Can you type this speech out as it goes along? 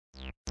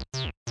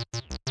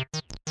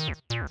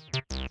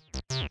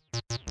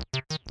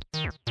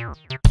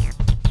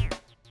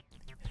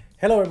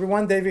Hello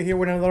everyone, David here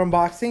with another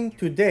unboxing.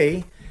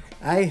 Today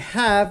I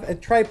have a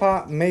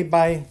tripod made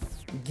by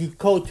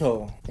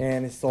Geekoto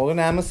and it's sold on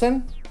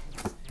Amazon.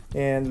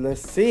 And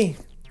let's see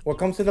what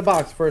comes in the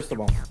box first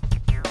of all.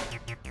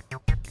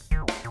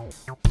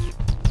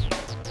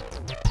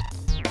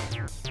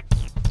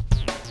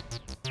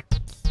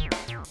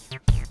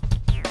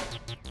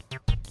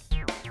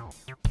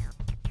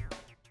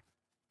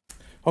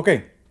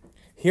 Okay,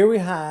 here we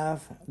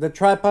have the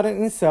tripod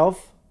in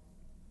itself.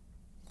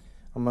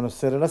 I'm gonna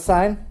set it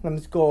aside. Let me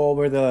go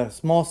over the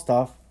small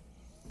stuff.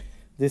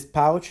 This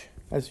pouch,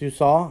 as you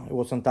saw, it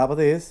was on top of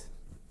this.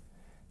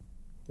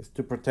 It's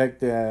to protect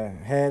the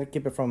head,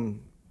 keep it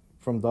from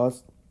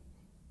dust,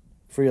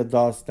 free of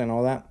dust and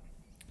all that.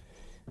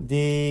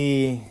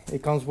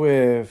 It comes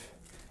with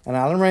an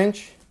Allen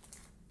wrench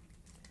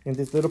in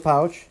this little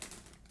pouch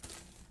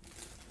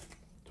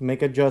to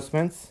make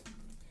adjustments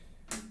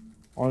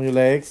on your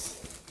legs.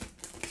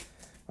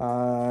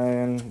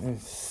 And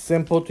it's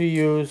simple to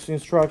use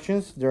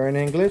instructions. They're in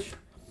English.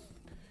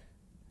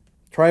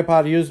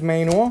 Tripod use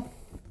manual.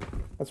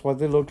 That's what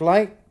they look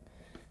like.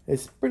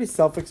 It's pretty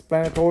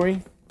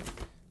self-explanatory.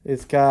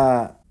 It's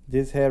got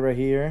this head right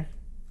here.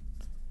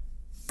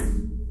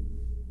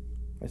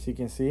 As you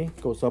can see,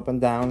 it goes up and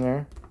down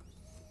there.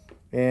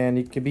 And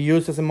it can be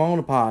used as a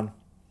monopod.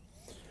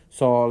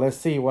 So let's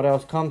see what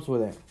else comes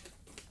with it.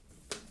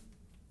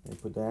 Let me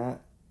put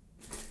that.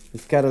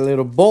 It's got a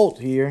little bolt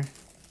here,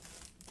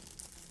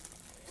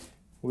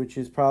 which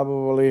is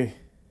probably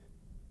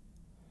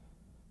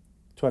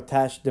to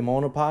attach the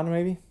monopod,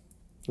 maybe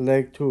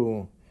leg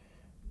to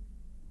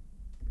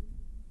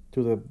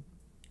the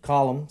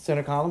column,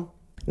 center column.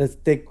 Let's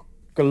take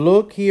a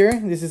look here.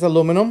 This is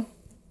aluminum.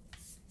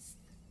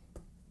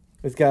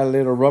 It's got a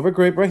little rubber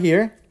grip right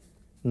here.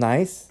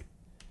 Nice.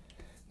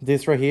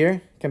 This right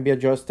here can be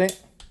adjusted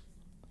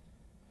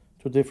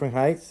to different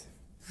heights.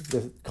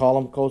 The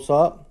column goes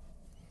up.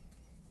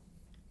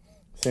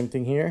 Same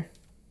thing here.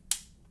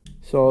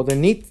 So the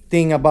neat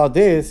thing about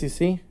this, you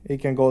see,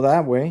 it can go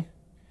that way,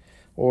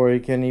 or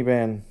it can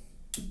even,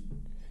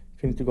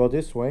 if you need to go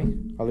this way,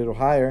 a little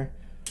higher,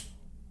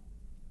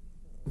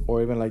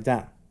 or even like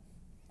that.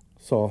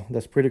 So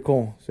that's pretty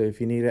cool. So if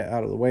you need it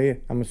out of the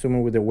way, I'm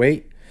assuming with the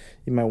weight,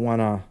 you might want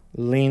to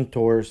lean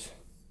towards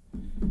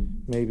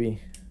maybe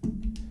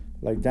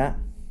like that.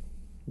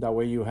 That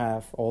way you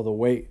have all the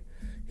weight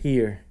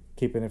here,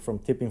 keeping it from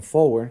tipping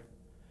forward,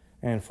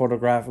 and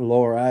photograph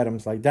lower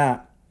items like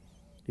that.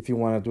 If you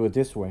want to do it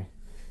this way,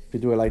 if you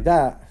do it like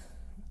that,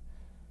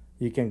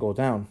 you can go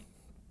down.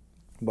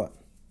 But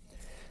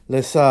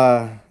let's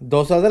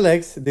those are the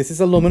legs. This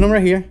is aluminum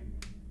right here,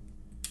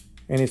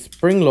 and it's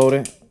spring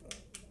loaded,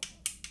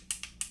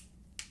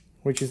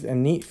 which is a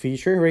neat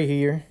feature right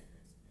here.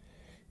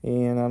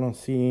 And I don't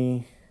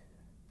see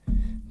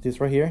this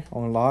right here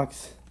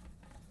unlocks.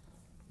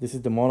 This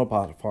is the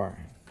monopod part,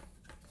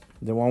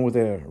 the one with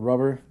the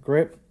rubber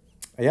grip.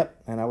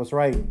 Yep, and I was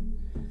right.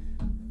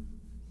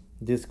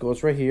 This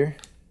goes right here.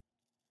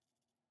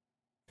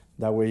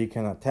 That way you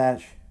can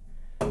attach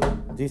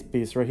this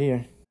piece right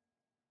here,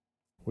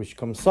 which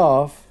comes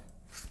off.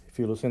 If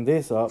you loosen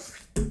this up,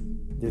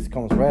 this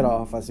comes right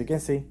off, as you can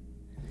see.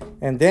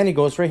 And then it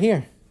goes right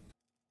here.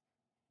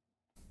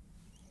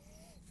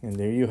 And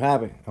there you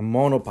have it, a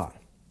monopod.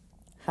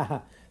 Haha,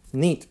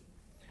 neat.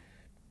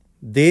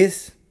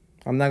 This,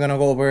 I'm not gonna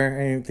go over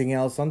anything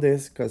else on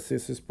this because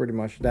this is pretty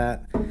much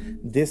that.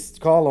 This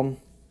column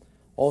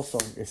also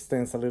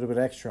extends a little bit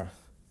extra.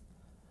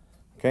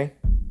 Okay,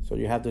 so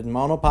you have the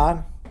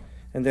monopod,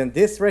 and then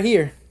this right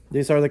here,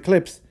 these are the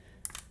clips.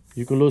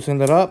 You can loosen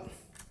that up.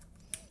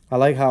 I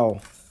like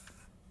how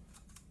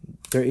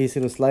they're easy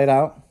to slide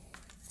out.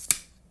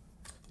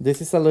 This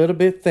is a little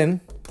bit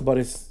thin, but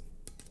it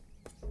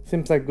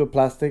seems like good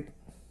plastic.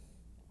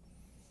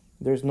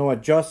 There's no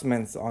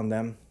adjustments on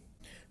them,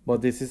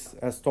 but this is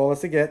as tall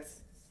as it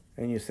gets,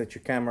 and you set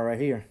your camera right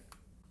here.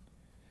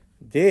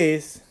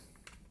 This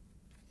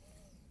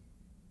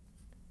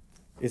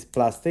is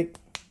plastic.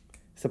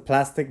 It's a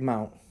plastic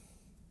mount,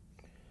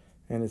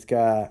 and it's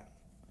got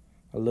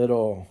a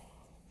little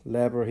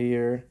lever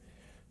here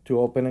to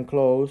open and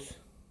close,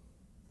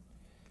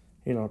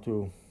 you know,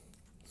 to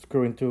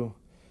screw into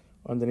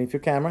underneath your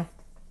camera,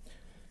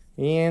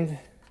 and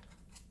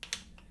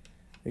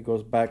it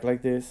goes back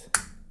like this,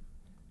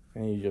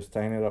 and you just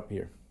tighten it up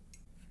here.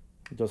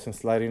 It doesn't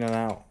slide in and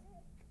out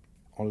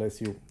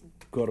unless you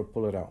go to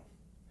pull it out.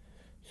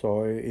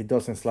 So it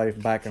doesn't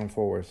slide back and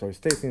forward, so it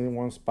stays in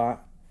one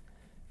spot.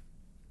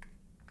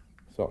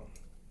 So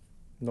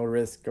no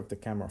risk of the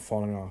camera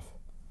falling off.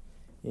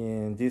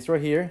 And this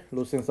right here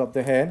loosens up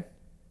the head.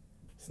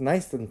 It's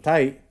nice and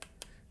tight.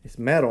 It's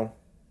metal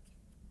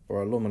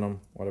or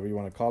aluminum, whatever you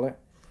want to call it,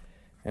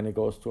 and it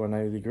goes to a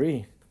 90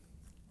 degree.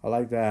 I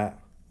like that.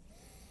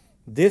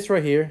 This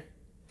right here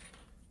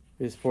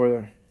is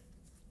for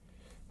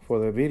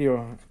the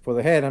video, for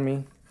the head, I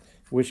mean,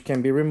 which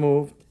can be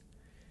removed.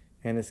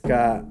 And it's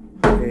got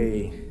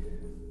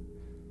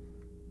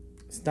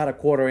it's not a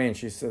 1/4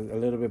 inch, it's a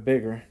little bit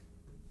bigger.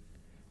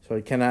 So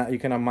you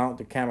cannot mount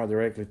the camera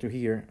directly to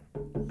here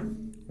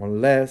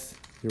unless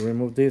you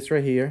remove this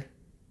right here.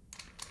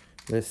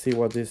 Let's see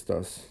what this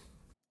does.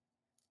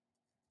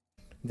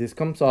 This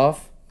comes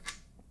off,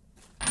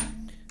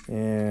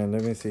 and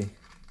let me see.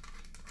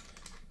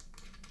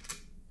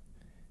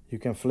 You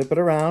can flip it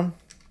around,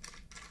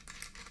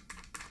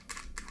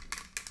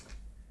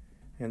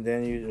 and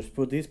then you just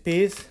put this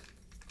piece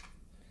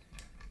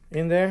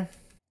in there.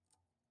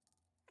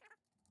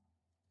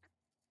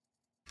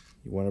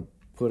 You want to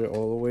put it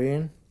all the way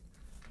in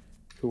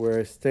to where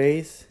it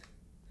stays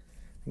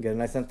and get it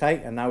nice and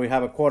tight. And now we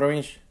have a 1/4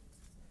 inch.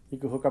 You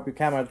can hook up your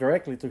camera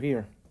directly to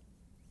here.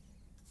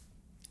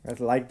 It's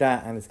like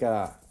that, and it's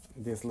got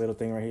this little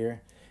thing right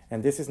here.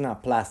 And this is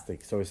not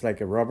plastic, so it's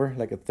like a rubber,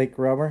 like a thick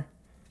rubber.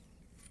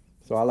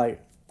 So I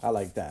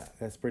like that.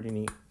 That's pretty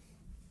neat.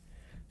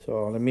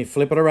 So let me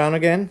flip it around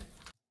again.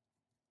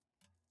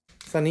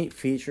 It's a neat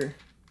feature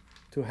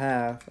to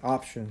have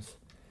options.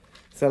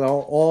 It's an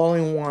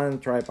all-in-one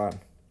tripod.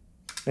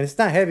 And it's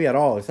not heavy at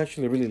all. It's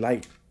actually really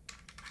light.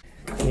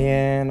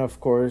 And of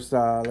course,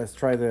 let's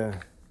try this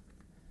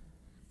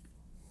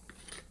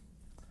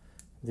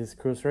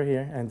screws right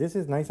here. And this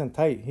is nice and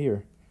tight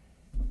here.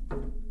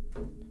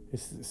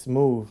 It's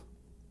smooth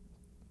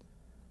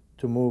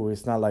to move.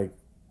 It's not like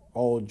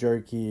all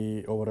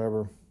jerky or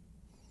whatever.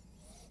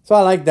 So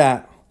I like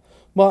that.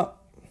 But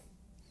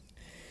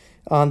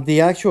on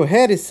the actual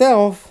head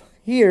itself,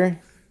 here,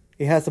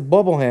 it has a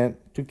bubble head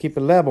to keep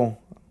it level.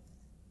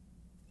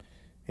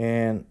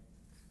 And,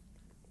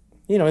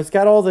 you know, it's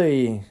got all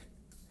the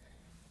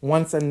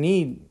wants and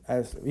need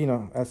as, you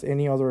know, as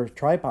any other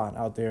tripod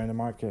out there in the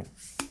market.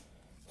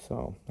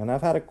 So, and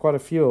I've had quite a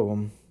few of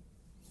them.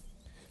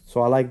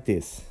 So I like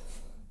this.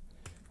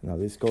 Now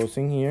this goes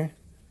in here.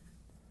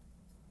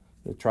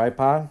 The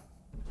tripod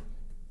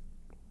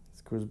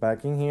screws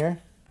back in here.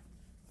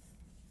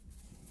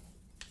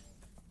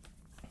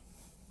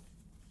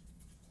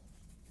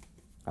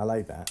 I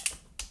like that.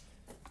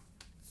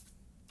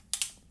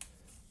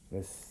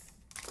 Let's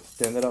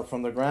stand it up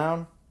from the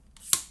ground.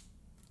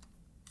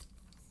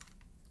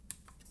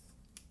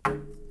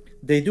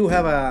 They do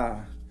have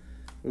a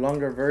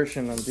longer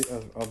version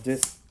of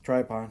this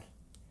tripod,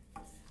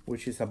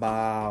 which is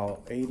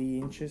about 80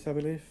 inches, I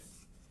believe.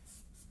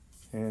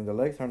 And the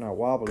legs are not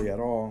wobbly at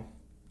all.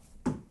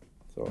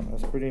 So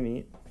that's pretty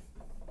neat.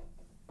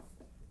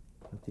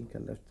 I think I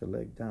left the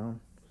leg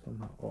down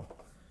somehow. Oh. All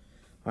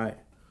right.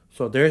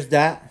 So there's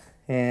that.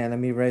 And let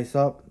me raise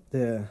up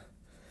the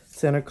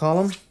center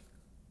column.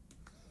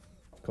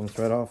 Comes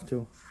right off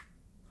too.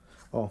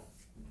 Oh,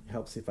 it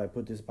helps if I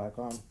put this back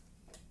on.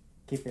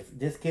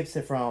 This keeps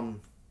it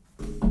from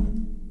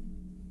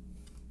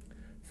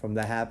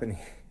that happening.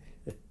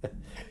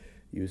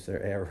 User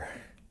error.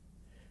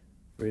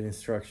 Read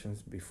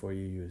instructions before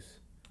you use.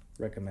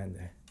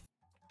 Recommended.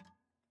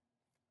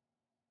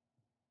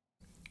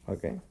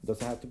 Okay,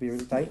 doesn't have to be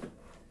really tight.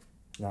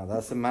 Now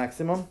that's the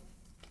maximum.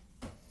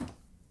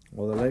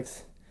 All the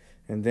legs.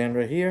 And then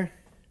right here,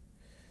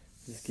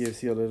 this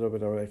gives you a little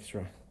bit of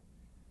extra.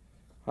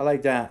 I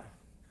like that.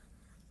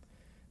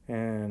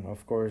 And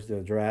of course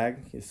the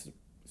drag is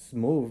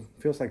smooth,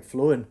 feels like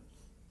fluid.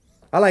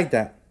 I like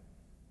that.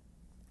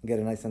 Get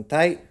it nice and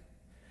tight,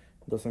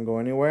 doesn't go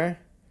anywhere.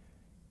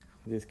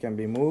 This can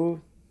be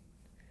moved.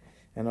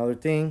 Another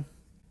thing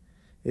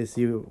is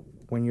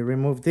when you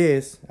remove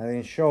this, I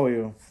didn't show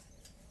you.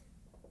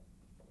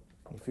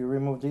 If you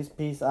remove this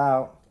piece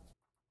out,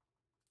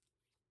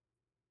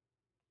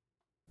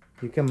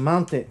 you can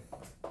mount it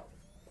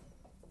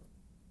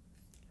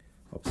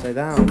upside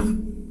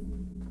down.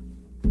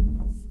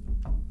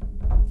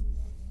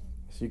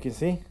 So you can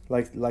see,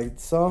 like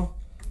so.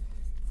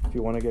 If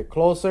you want to get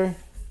closer,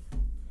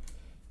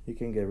 you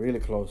can get really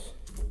close.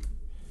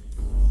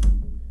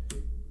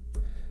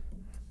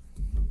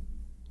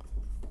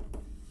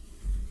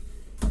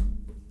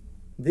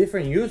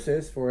 Different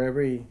uses for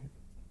every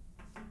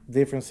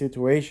different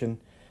situation.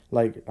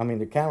 Like, I mean,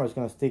 the camera is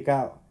going to stick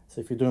out.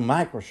 So if you're doing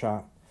micro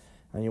shot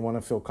and you want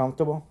to feel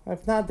comfortable,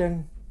 if not,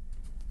 then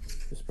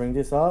just bring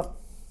this up,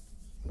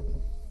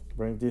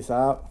 bring this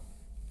out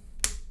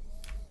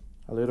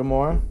a little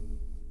more.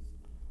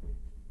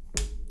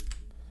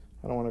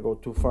 I don't want to go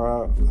too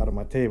far out of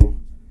my table.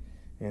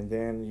 And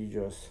then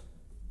you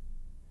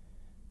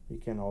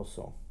can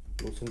also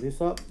loosen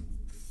this up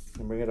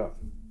and bring it up.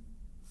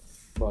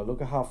 But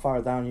look at how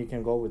far down you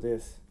can go with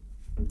this.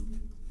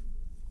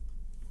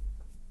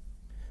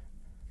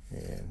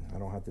 And I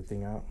don't have the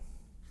thing out.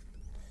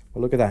 But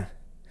look at that.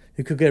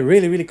 You could get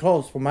really, really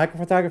close for micro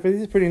photography.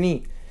 This is pretty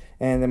neat.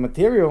 And the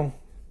material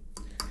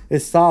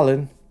is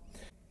solid.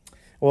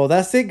 Well,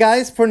 that's it,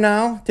 guys, for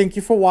now. Thank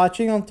you for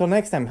watching. Until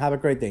next time, have a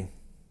great day.